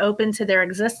 I've been open to their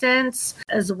existence,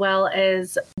 as well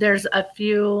as there's a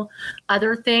few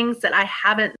other things that I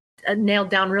haven't nailed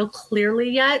down real clearly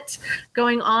yet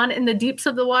going on in the deeps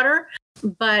of the water,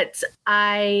 but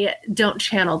I don't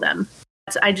channel them.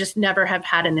 I just never have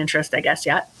had an interest, I guess,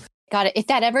 yet. Got it. If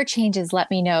that ever changes, let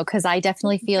me know, because I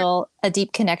definitely feel a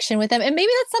deep connection with them. And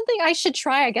maybe that's something I should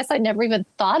try. I guess I never even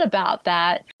thought about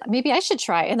that. Maybe I should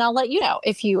try, and I'll let you know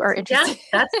if you are interested.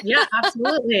 Yeah,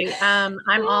 absolutely.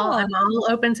 I'm all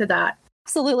open to that.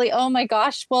 Absolutely. Oh my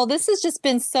gosh. Well, this has just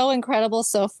been so incredible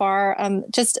so far.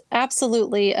 Just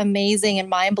absolutely amazing and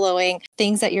mind-blowing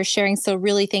things that you're sharing. So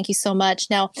really, thank you so much.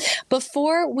 Now,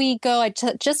 before we go,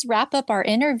 just wrap up our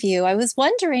interview, I was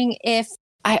wondering if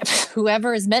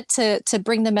whoever is meant to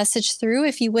bring the message through,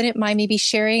 if you wouldn't mind maybe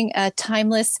sharing a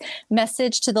timeless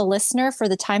message to the listener for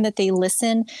the time that they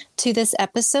listen to this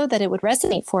episode, that it would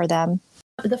resonate for them.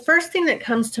 The first thing that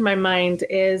comes to my mind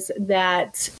is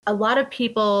that a lot of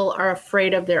people are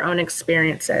afraid of their own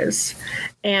experiences.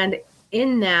 And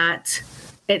in that,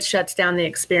 it shuts down the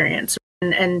experience.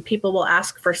 And people will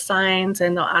ask for signs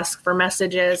and they'll ask for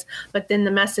messages, but then the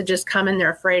messages come and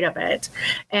they're afraid of it.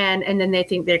 And then they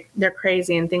think they're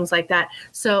crazy and things like that.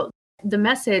 So the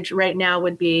message right now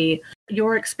would be,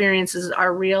 your experiences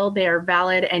are real, they are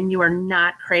valid, and you are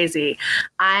not crazy.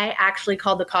 I actually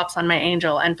called the cops on my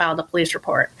angel and filed a police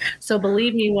report. So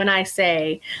believe me when I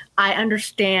say, I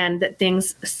understand that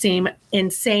things seem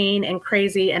insane and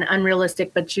crazy and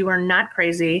unrealistic, but you are not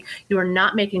crazy. You are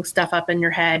not making stuff up in your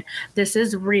head. This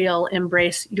is real.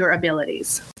 Embrace your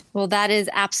abilities. Well, that is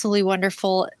absolutely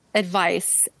wonderful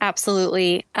advice.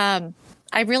 Absolutely.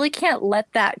 I really can't let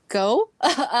that go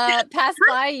pass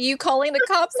by, you calling the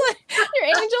cops on your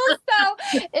angels. So,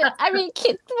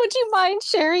 would you mind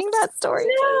sharing that story?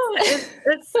 No,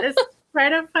 it's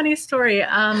quite a funny story.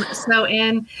 So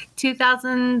in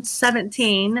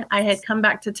 2017, I had come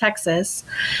back to Texas,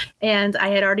 and I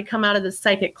had already come out of the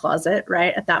psychic closet,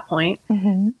 right, at that point.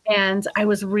 Mm-hmm. And I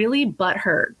was really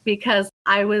butthurt because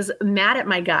I was mad at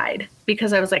my guide,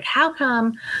 because I was like, how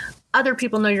come other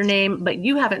people know your name, but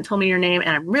you haven't told me your name, and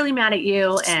I'm really mad at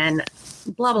you, and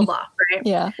blah, blah, blah, right?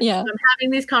 Yeah. So I'm having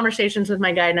these conversations with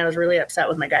my guide, and I was really upset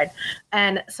with my guide.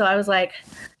 And so I was like,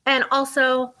 and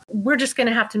also, we're just going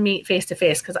to have to meet face to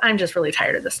face, because I'm just really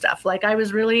tired of this stuff. Like, I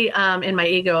was really in my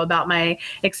ego about my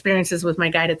experiences with my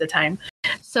guide at the time.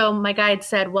 So my guide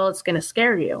said, well, it's going to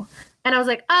scare you. And I was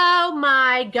like, oh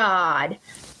my God.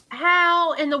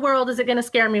 How in the world is it going to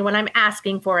scare me when I'm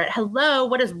asking for it? Hello,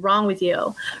 what is wrong with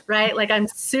you? Right? Like, I'm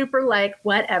super like,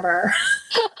 whatever.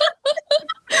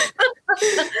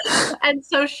 And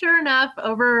so sure enough,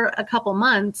 over a couple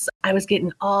months, I was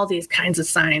getting all these kinds of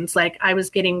signs. Like, I was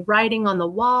getting writing on the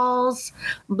walls,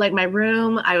 like my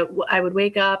room. I would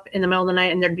wake up in the middle of the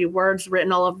night and there'd be words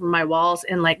written all over my walls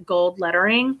in like gold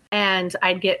lettering. And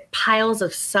I'd get piles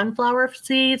of sunflower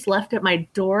seeds left at my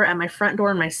door, at my front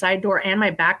door and my side door and my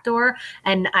back door.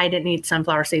 And I didn't eat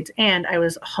sunflower seeds, and I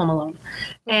was home alone.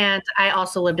 And I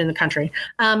also lived in the country.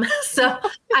 So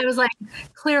I was like,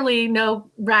 clearly no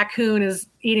raccoon is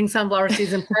eating sunflower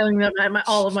seeds and piling them at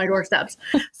all of my doorsteps.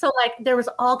 So like, there was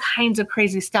all kinds of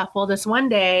crazy stuff. Well, this one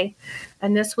day,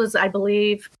 and this was, I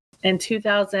believe, in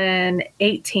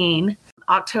 2018,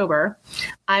 October,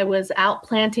 I was out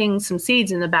planting some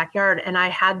seeds in the backyard, and I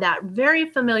had that very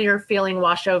familiar feeling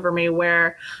wash over me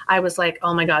where I was like,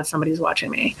 oh my God, somebody's watching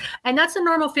me. And that's a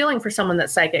normal feeling for someone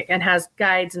that's psychic and has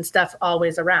guides and stuff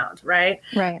always around, right?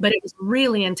 Right. But it was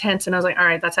really intense, and I was like, all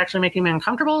right, that's actually making me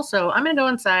uncomfortable. So I'm going to go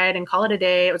inside and call it a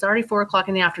day. It was already 4:00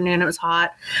 in the afternoon. It was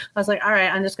hot. I was like, all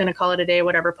right, I'm just going to call it a day,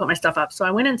 whatever, put my stuff up. So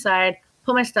I went inside,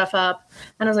 put my stuff up,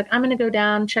 and I was like, I'm going to go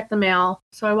down, check the mail.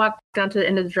 So I walked down to the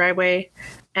end of the driveway,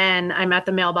 and I'm at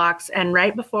the mailbox. And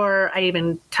right before I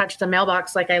even touch the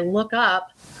mailbox, like, I look up,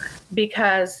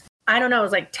 because I don't know, it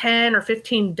was like 10 or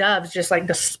 15 doves just like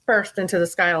dispersed into the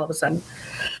sky all of a sudden.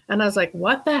 And I was like,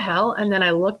 what the hell? And then I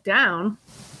looked down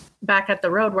back at the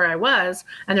road where I was,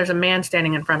 and there's a man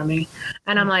standing in front of me.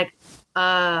 And I'm like,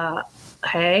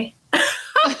 hey,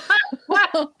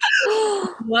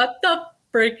 what the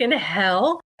freaking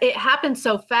hell? It happened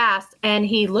so fast, and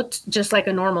he looked just like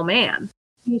a normal man.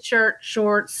 T-shirt,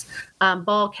 shorts,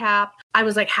 ball cap. I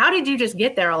was like, how did you just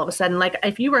get there all of a sudden? Like,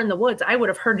 if you were in the woods, I would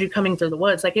have heard you coming through the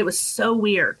woods. Like, it was so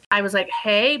weird. I was like,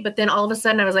 hey, but then all of a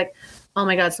sudden I was like, oh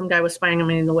my God, some guy was spying on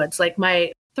me in the woods. Like,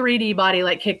 my 3D body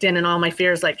like kicked in, and all my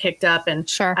fears like kicked up, and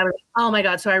sure. I was like, oh my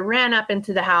God. So I ran up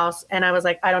into the house, and I was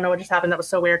like, I don't know what just happened. That was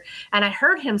so weird. And I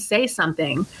heard him say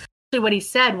something. What he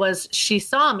said was, she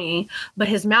saw me, but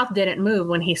his mouth didn't move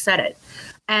when he said it.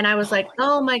 And I was like,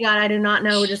 oh my God, I do not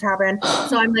know what just happened.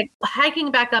 So I'm like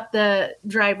hiking back up the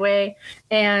driveway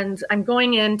and I'm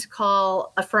going in to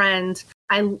call a friend.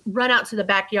 I run out to the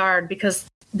backyard because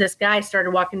this guy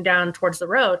started walking down towards the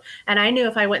road. And I knew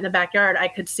if I went in the backyard, I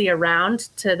could see around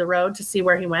to the road to see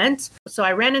where he went. So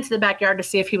I ran into the backyard to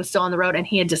see if he was still on the road, and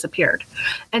he had disappeared.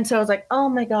 And so I was like, oh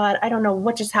my God, I don't know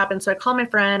what just happened. So I called my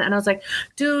friend and I was like,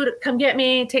 dude, come get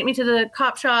me, take me to the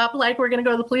cop shop. Like, we're going to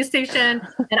go to the police station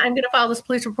and I'm going to file this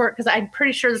police report because I'm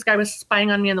pretty sure this guy was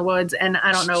spying on me in the woods. And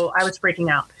I don't know, I was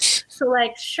freaking out. So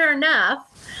like, sure enough,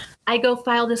 I go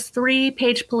file this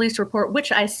 3-page police report,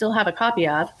 which I still have a copy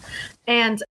of.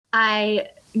 And I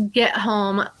get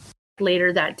home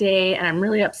later that day and I'm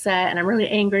really upset and I'm really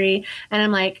angry. And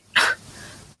I'm like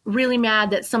really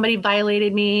mad that somebody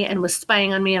violated me and was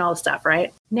spying on me and all this stuff,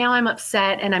 right? Now I'm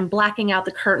upset and I'm blacking out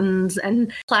the curtains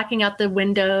and blacking out the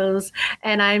windows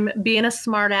and I'm being a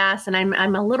smartass and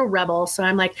I'm a little rebel. So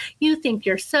I'm like, you think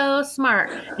you're so smart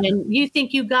and you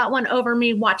think you got one over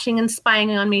me watching and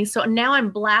spying on me. So now I'm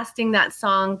blasting that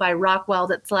song by Rockwell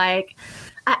that's like,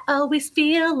 I always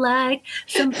feel like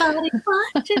somebody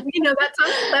watching, that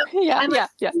song. I'm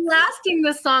blasting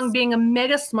this song being a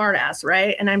mega smartass,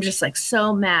 right? And I'm just like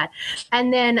so mad.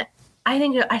 And then I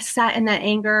think I sat in that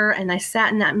anger and I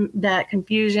sat in that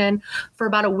confusion for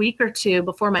about a week or two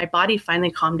before my body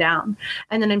finally calmed down.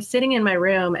 And then I'm sitting in my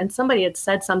room and somebody had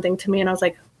said something to me and I was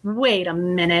like, wait a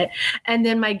minute. And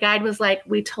then my guide was like,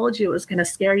 we told you it was going to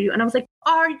scare you. And I was like,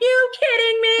 are you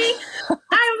kidding me?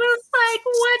 I was like,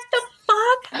 what the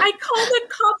fuck? I called the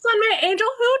cops on my angel.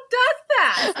 Who does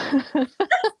that?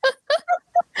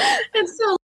 And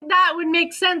so that would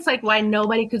make sense, like why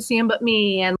nobody could see him but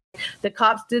me. And the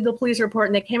cops did the police report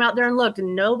and they came out there and looked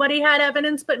and nobody had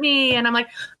evidence but me. And I'm like,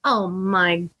 oh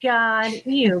my God,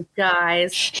 you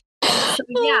guys. So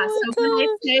yeah, so when I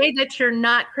say that you're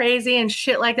not crazy and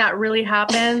shit like that really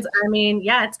happens, I mean,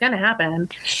 yeah, it's going to happen.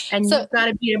 And you've got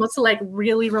to be able to like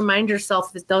really remind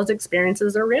yourself that those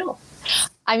experiences are real.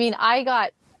 I mean, I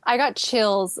got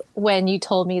chills when you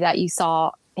told me that you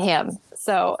saw him.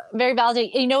 So very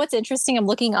validating. You know what's interesting? I'm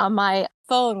looking on my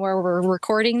phone where we're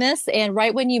recording this. And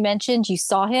right when you mentioned you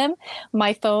saw him,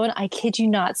 my phone, I kid you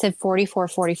not, said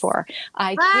 4444.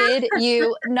 I kid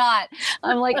you not.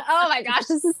 I'm like, oh my gosh,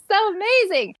 this is so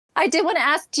amazing. I did want to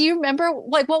ask, do you remember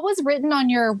like what was written on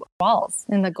your walls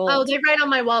in the gold? Oh, they write on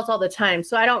my walls all the time.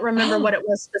 So I don't remember what it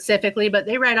was specifically, but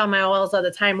they write on my walls all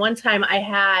the time. One time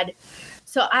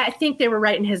so I think they were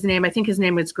writing his name. I think his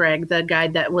name was Greg, the guy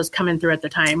that was coming through at the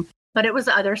time. But it was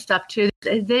other stuff too.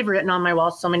 They've written on my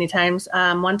walls so many times.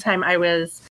 One time I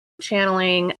was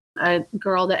channeling a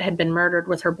girl that had been murdered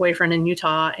with her boyfriend in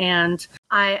Utah. And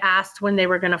I asked when they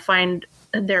were going to find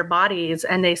their bodies.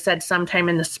 And they said sometime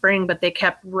in the spring, but they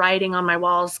kept writing on my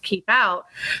walls, keep out.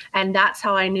 And that's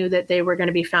how I knew that they were going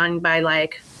to be found by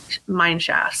like mine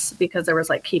shafts because there was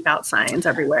like keep out signs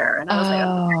everywhere. And I was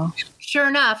like, okay. Sure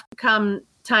enough, come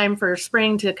time for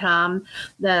spring to come,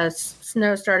 the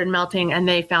snow started melting and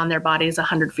they found their bodies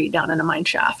 100 feet down in a mine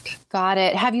shaft. Got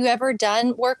it. Have you ever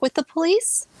done work with the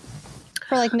police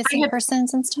for like missing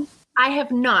persons and stuff? I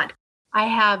have not. I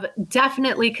have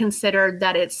definitely considered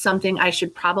that it's something I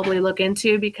should probably look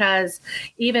into because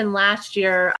even last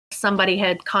year, somebody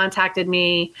had contacted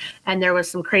me and there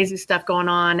was some crazy stuff going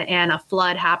on and a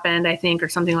flood happened, I think, or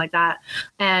something like that.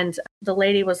 And the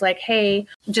lady was like, hey,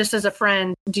 just as a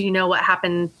friend, do you know what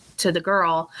happened to the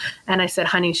girl? And I said,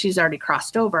 honey, she's already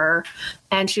crossed over.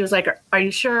 And she was like, are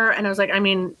you sure? And I was like, I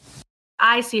mean,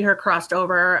 I see her crossed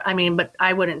over. I mean, but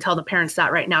I wouldn't tell the parents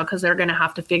that right now because they're going to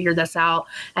have to figure this out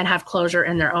and have closure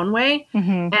in their own way. Mm-hmm.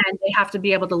 And they have to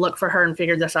be able to look for her and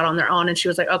figure this out on their own. And she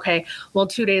was like, okay, well,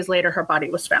 2 days later, her body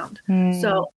was found.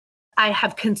 So I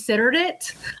have considered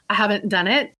it. I haven't done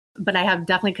it, but I have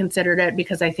definitely considered it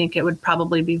because I think it would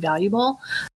probably be valuable.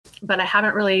 But I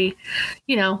haven't really,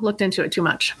 looked into it too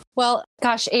much. Well,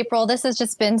 gosh, April, this has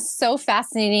just been so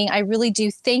fascinating. I really do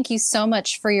thank you so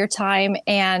much for your time.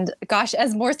 And gosh,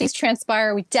 as more things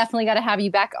transpire, we definitely got to have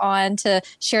you back on to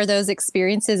share those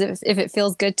experiences if it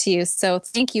feels good to you. So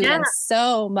thank you again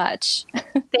so much.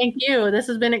 Thank you. This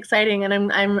has been exciting.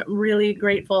 And I'm really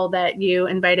grateful that you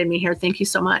invited me here. Thank you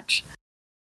so much.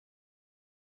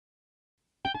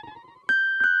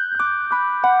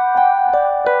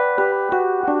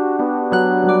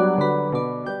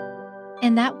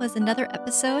 And that was another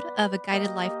episode of A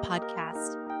Guided Life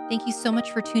podcast. Thank you so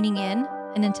much for tuning in.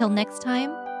 And until next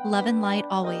time, love and light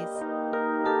always.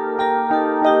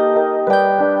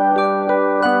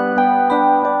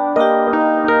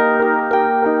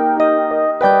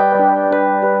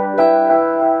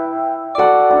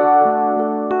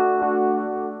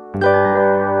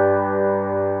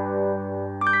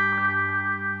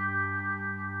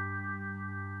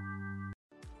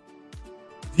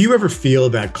 Do you ever feel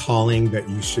that calling that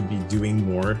you should be doing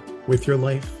more with your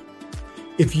life?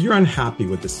 If you're unhappy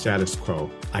with the status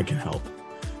quo, I can help.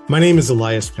 My name is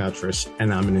Elias Patras,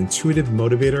 and I'm an intuitive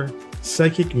motivator,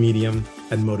 psychic medium,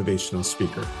 and motivational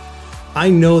speaker.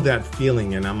 I know that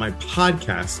feeling, and on my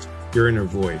podcast, Your Inner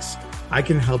Voice, I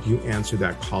can help you answer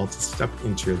that call to step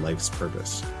into your life's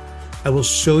purpose. I will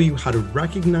show you how to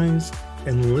recognize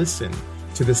and listen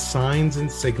to the signs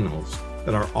and signals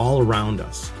that are all around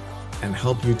us and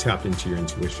help you tap into your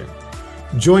intuition.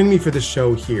 Join me for the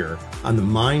show here on the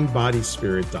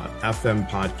mindbodyspirit.fm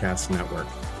podcast network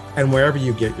and wherever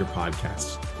you get your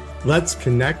podcasts. Let's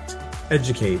connect,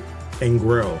 educate, and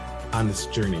grow on this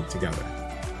journey together.